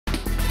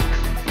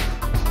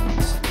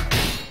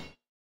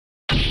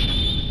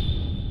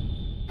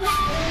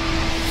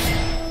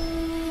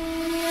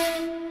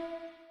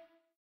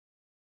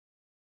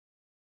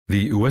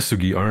The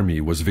Uesugi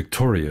army was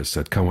victorious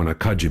at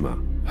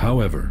Kawanakajima.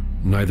 However,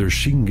 neither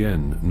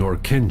Shingen nor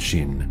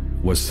Kenshin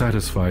was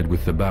satisfied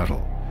with the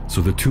battle,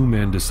 so the two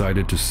men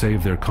decided to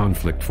save their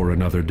conflict for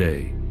another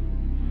day.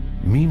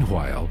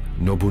 Meanwhile,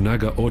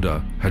 Nobunaga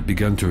Oda had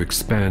begun to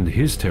expand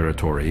his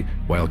territory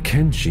while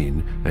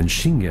Kenshin and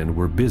Shingen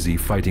were busy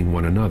fighting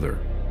one another.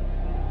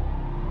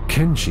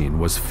 Kenshin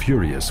was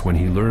furious when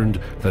he learned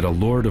that a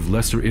lord of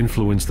lesser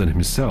influence than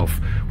himself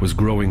was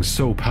growing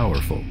so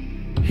powerful.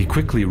 He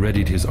quickly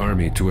readied his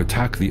army to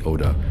attack the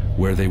Oda,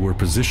 where they were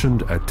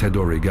positioned at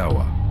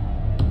Tedorigawa.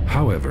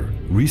 However,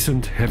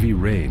 recent heavy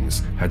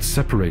rains had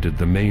separated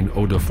the main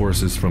Oda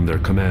forces from their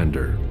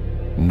commander.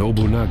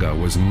 Nobunaga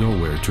was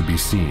nowhere to be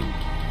seen.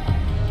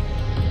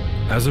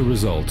 As a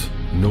result,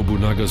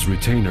 Nobunaga's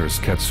retainers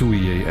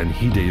Katsuie and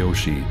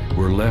Hideyoshi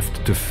were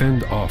left to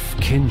fend off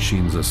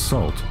Kenshin's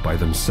assault by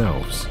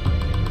themselves.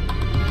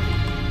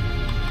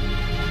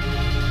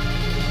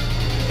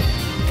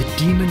 The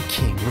Demon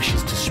King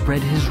wishes to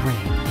spread his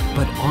reign,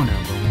 but honor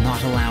will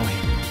not allow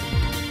him.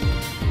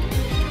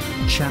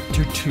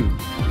 Chapter 2,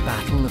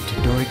 Battle of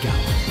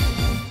Tedorigawa.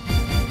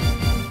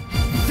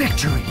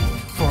 Victory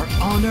for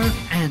honor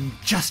and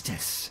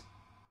justice!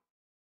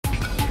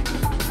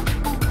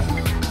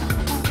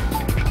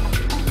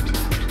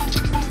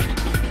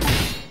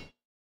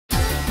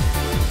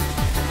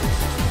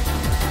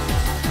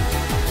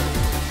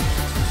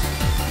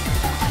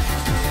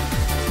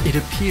 It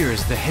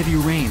appears the heavy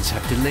rains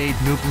have delayed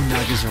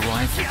Nobunaga's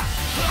arrival.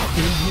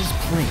 In his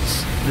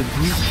place, the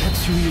Greek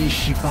Katsuye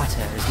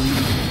Shibata is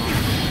leading the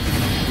army.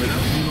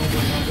 Without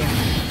Nobunaga,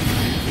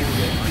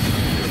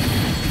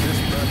 this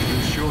battle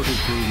is sure to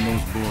prove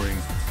most boring.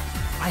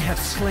 I have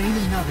slain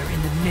another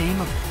in the name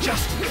of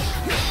justice.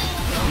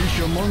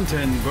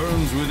 Bishamonten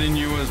burns within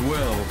you as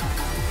well.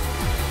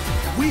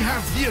 We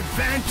have the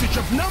advantage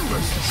of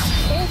numbers.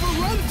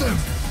 Overrun them.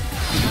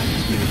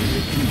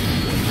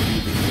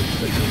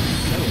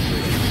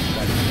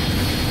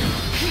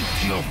 Keep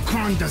your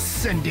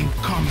condescending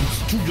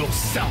comments to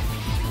yourself,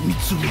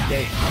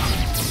 Mitsuhide.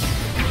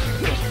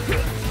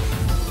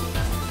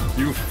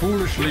 You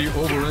foolishly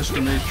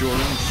overestimate your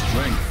own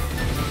strength.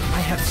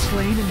 I have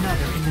slain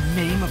another in the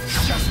name of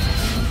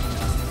justice.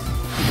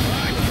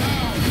 I have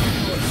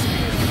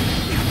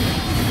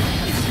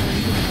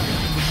slain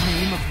another in the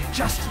name of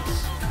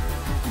justice.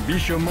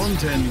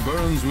 Bishamonten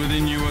burns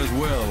within you as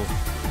well.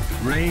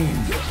 Rain.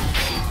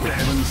 The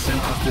heavens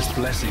sent us this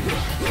blessing.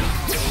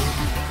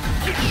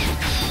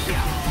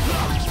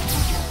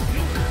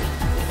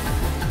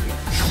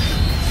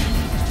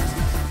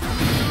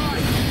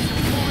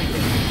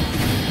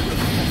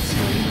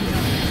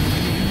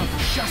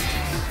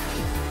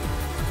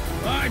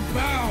 I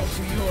bow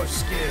to your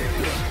skill.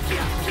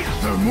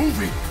 They're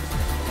moving.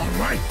 All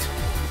right.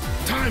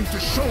 Time to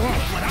show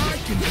off what I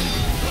can do.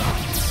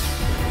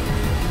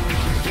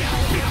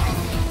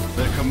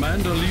 Their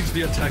commander leads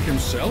the attack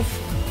himself?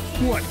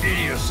 What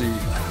idiocy!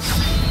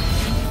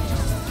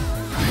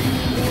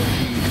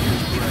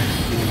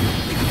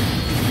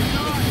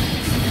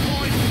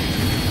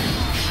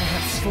 I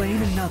have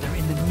slain another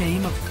in the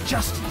name of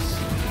justice.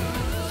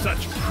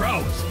 Such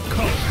prowess of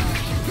color.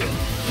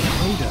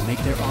 Oda make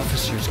their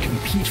officers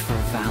compete for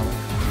valor.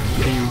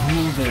 They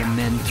rule their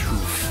men through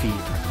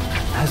fear.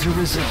 As a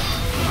result,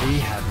 they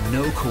have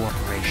no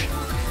cooperation.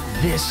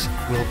 This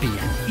will be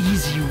an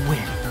easy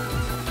win.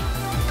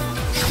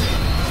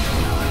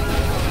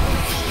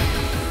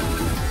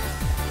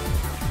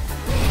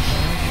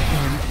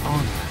 And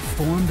honor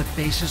form the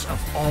basis of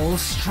all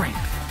strength.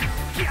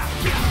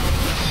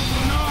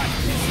 Not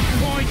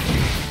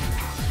disappointed.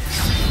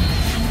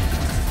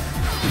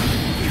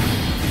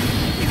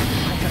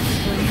 I have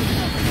slain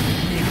another in the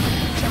name of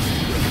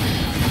justice.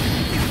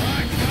 I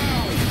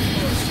bow to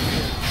your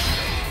skill.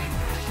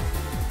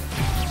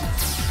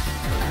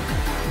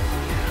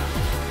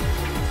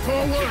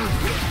 Forward!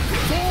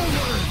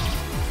 Forward!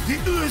 The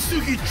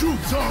Uesugi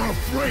troops are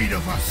afraid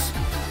of us.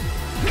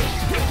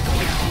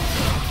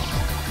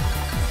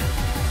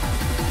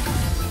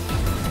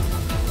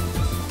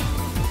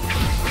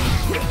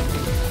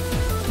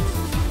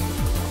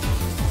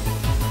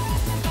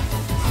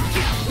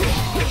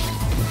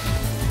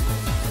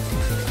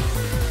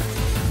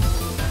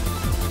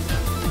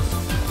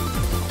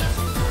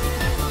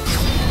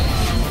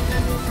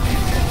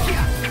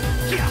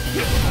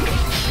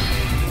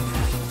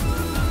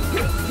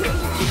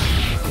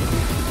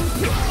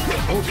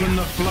 Open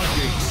the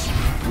floodgates.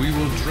 We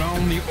will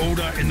drown the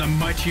Oda in the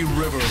mighty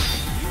river.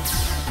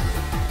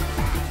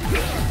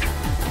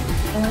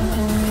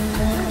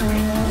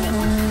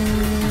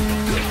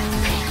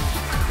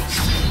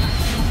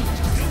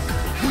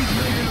 We've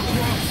made it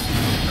across.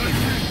 The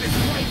attack is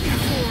right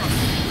before us.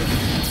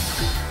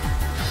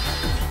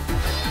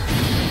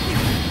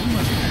 We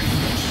must act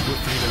more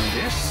swiftly than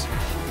this.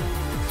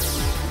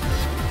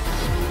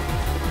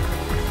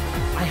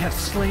 I have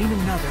slain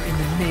another in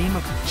the name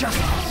of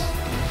justice.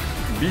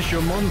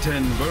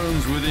 Bishamonten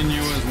burns within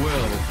you as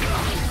well.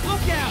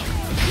 Look out!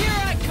 Here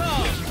I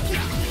come!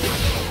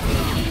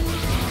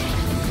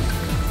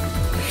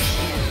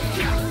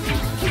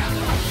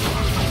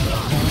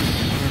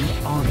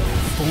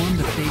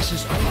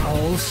 basis of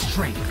all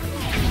strength.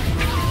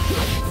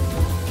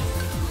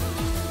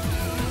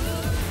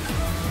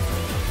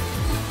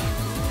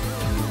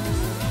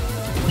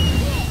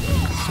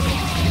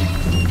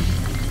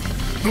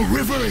 The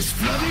river is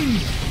flooding?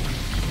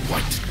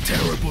 What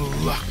terrible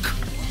luck!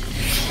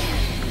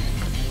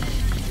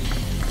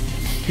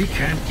 He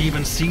can't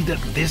even see that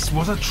this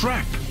was a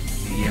trap.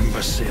 The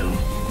imbecile.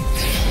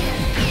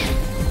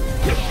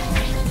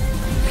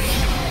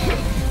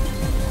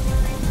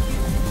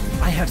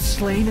 I have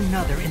slain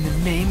another in the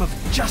name of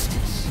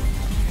justice.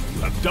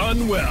 You have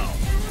done well.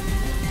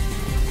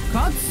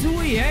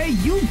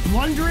 Katsuie, you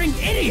blundering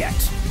idiot!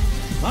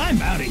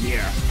 I'm out of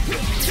here.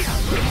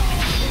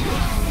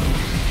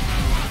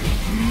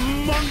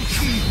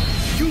 Monkey!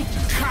 You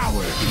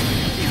coward!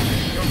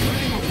 You're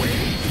running away?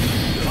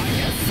 I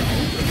guess so.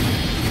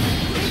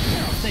 Take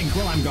care of things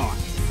while I'm gone.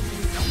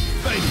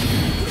 Thank you.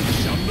 I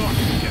shall not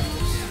forget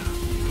this.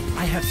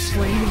 I have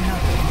slain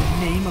another in the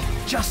name of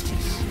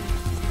justice.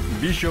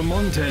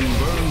 Bishomonten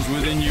burns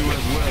within you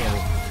as well.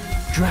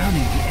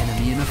 Drowning the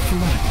enemy in a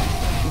flood.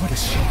 What a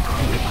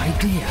so-called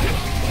idea.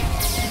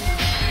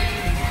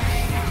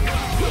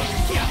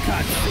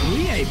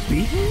 Katsuie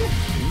beaten?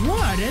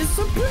 What a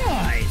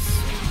surprise!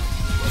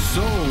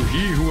 So,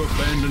 he who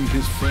abandoned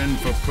his friend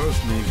for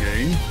personal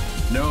gain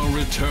now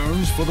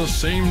returns for the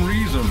same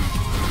reason.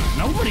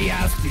 Nobody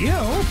asked you.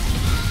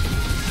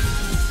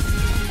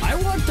 I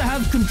want to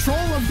have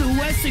control of the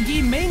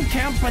Uesugi main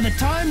camp by the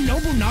time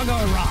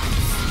Nobunaga arrives.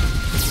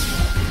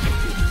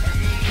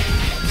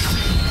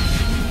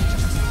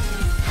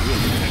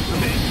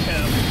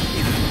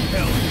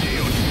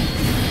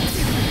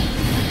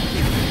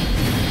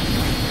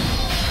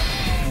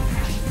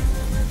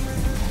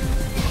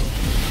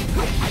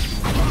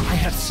 I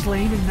have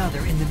slain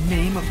another in the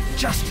name of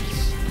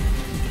justice.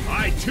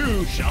 I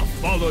too shall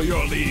follow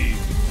your lead.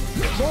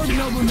 Lord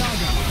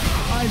Nobunaga,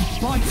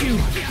 I've bought you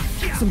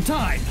some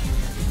time.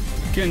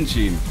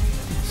 Kenshin,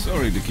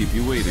 sorry to keep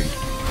you waiting.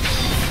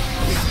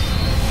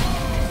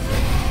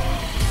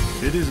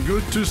 It is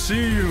good to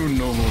see you,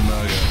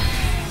 Nobunaga.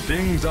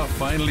 Things are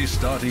finally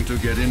starting to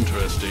get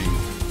interesting.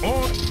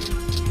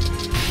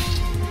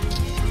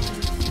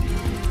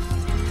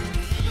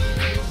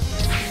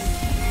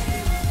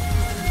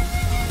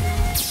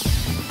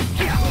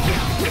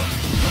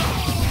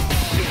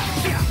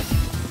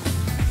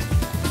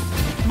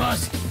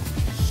 Must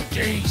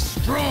stay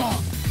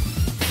strong!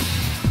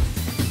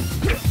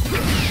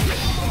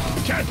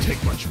 Can't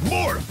take much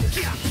more of this!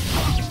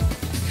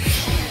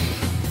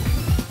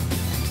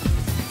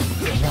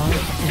 Love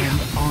and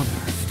honor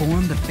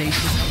form the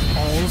basis of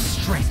all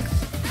strength.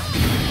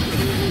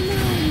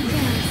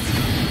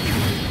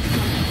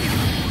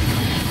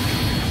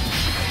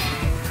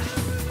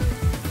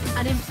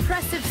 An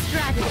impressive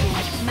strategy,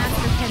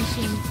 Master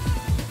Kenshin.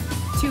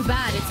 Too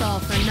bad it's all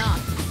for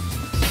naught.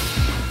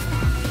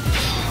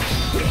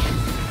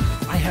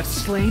 I have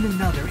slain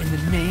another in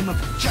the name of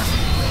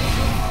justice.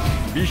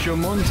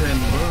 Bishomonten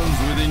burns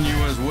within you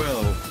as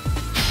well.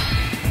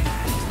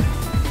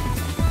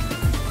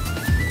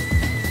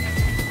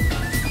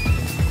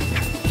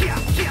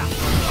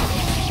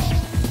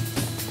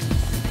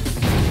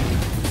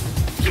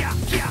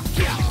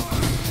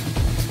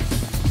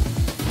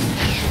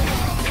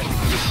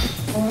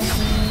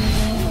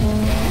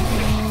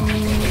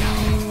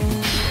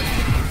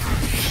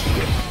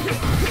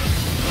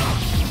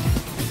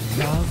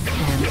 Love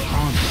and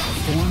honor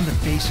form the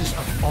basis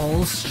of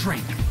all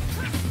strength.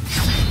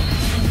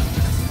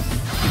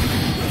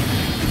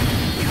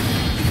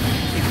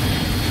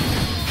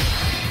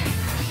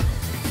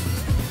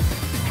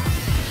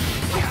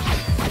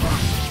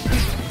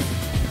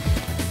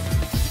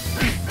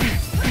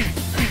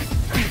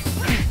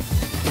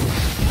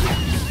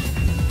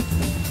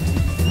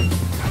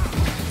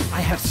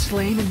 I have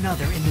slain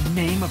another in the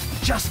name of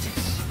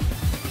justice.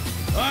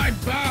 I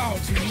bow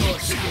to your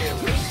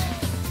skills!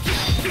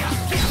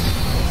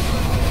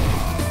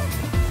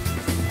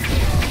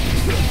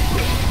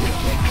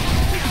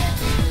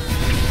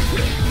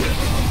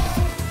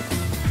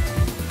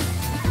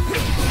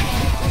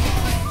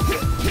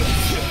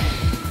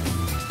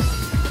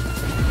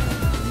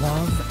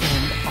 Love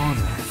and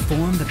honor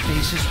form the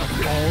basis of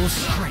all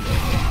strength.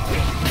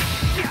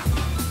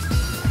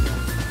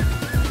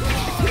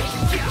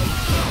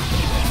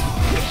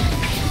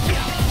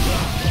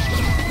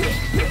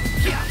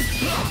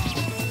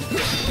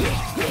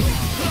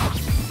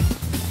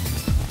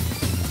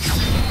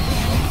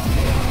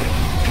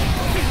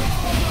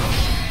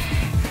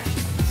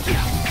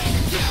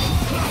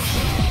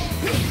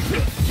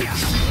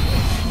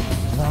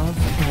 Love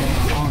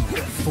and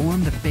honor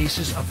form the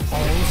basis of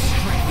all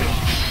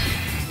strength.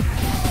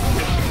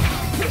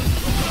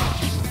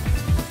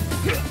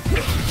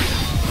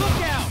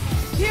 Look out!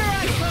 Here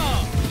I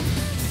come!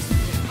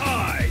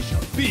 I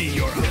shall be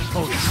your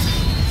opponent.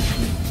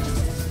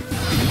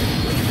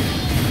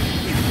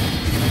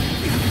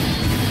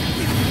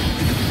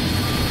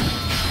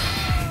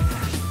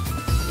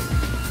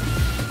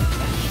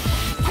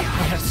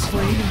 I have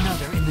slain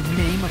another in the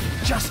name of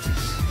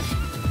justice.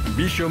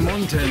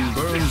 Bishomonten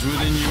burns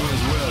within you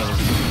as well.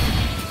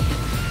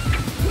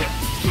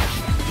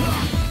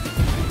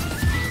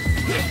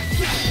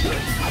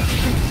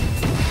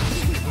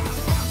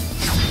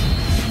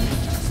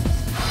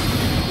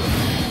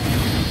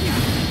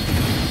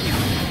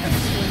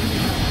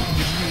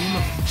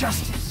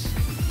 Justice.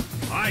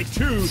 I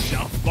too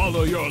shall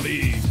follow your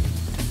lead.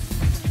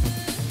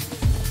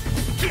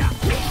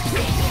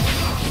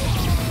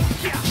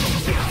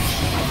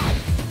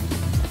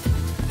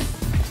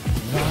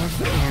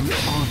 Love and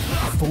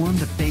honor form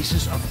the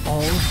basis of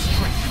all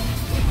strength.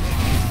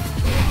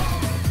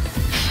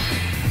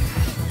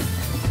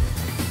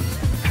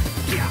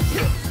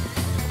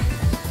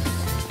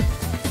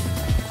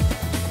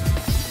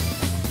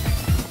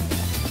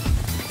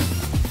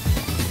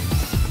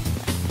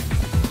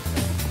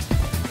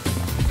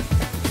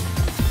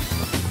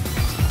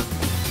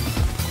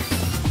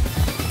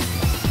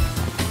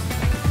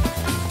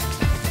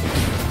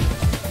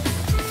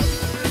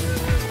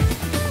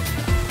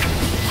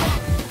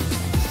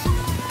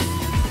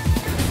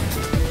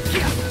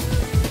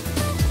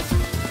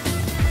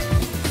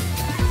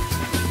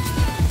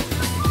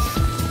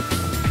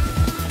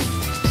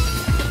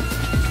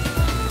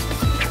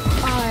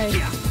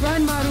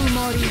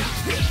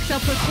 Shall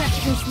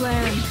protect this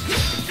land.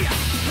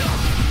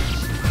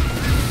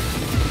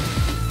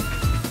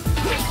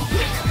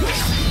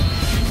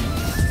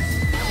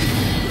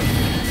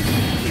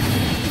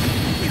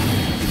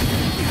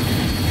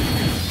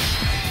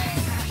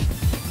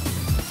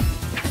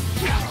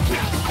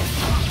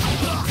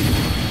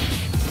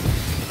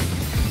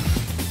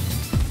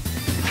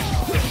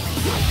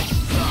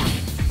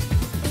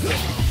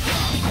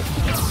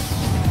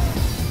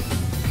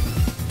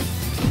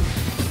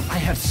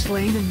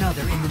 Slain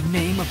another in the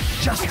name of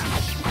justice.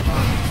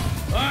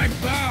 I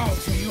bow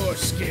to your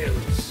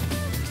skills.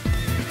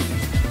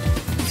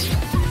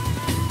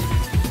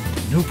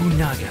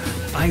 Nobunaga,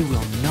 I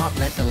will not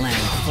let the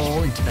land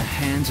fall into the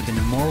hands of an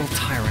immoral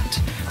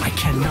tyrant. I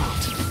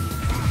cannot.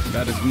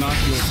 That is not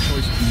your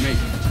choice to make.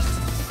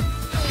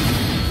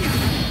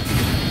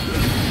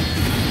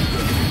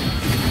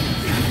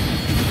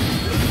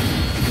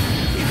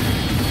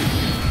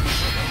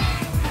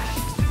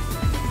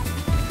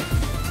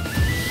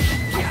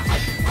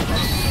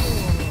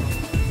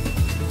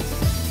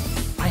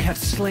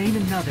 Slain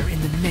another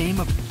in the name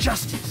of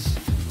justice.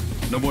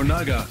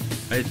 Nobunaga,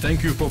 I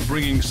thank you for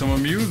bringing some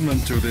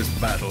amusement to this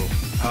battle.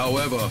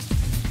 However,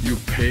 you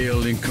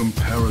pale in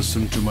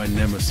comparison to my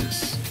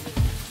nemesis.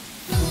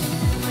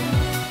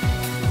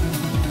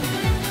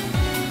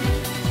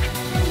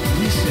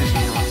 This is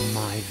not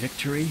my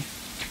victory.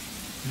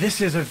 This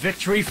is a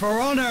victory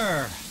for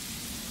honor!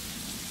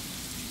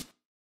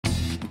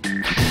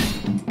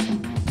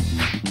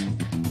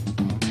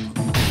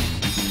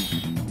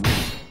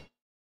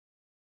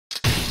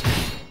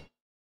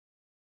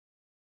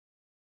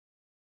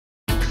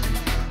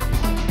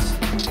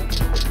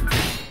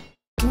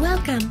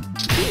 Welcome.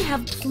 We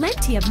have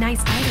plenty of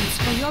nice items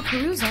for your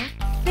perusal.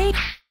 Thank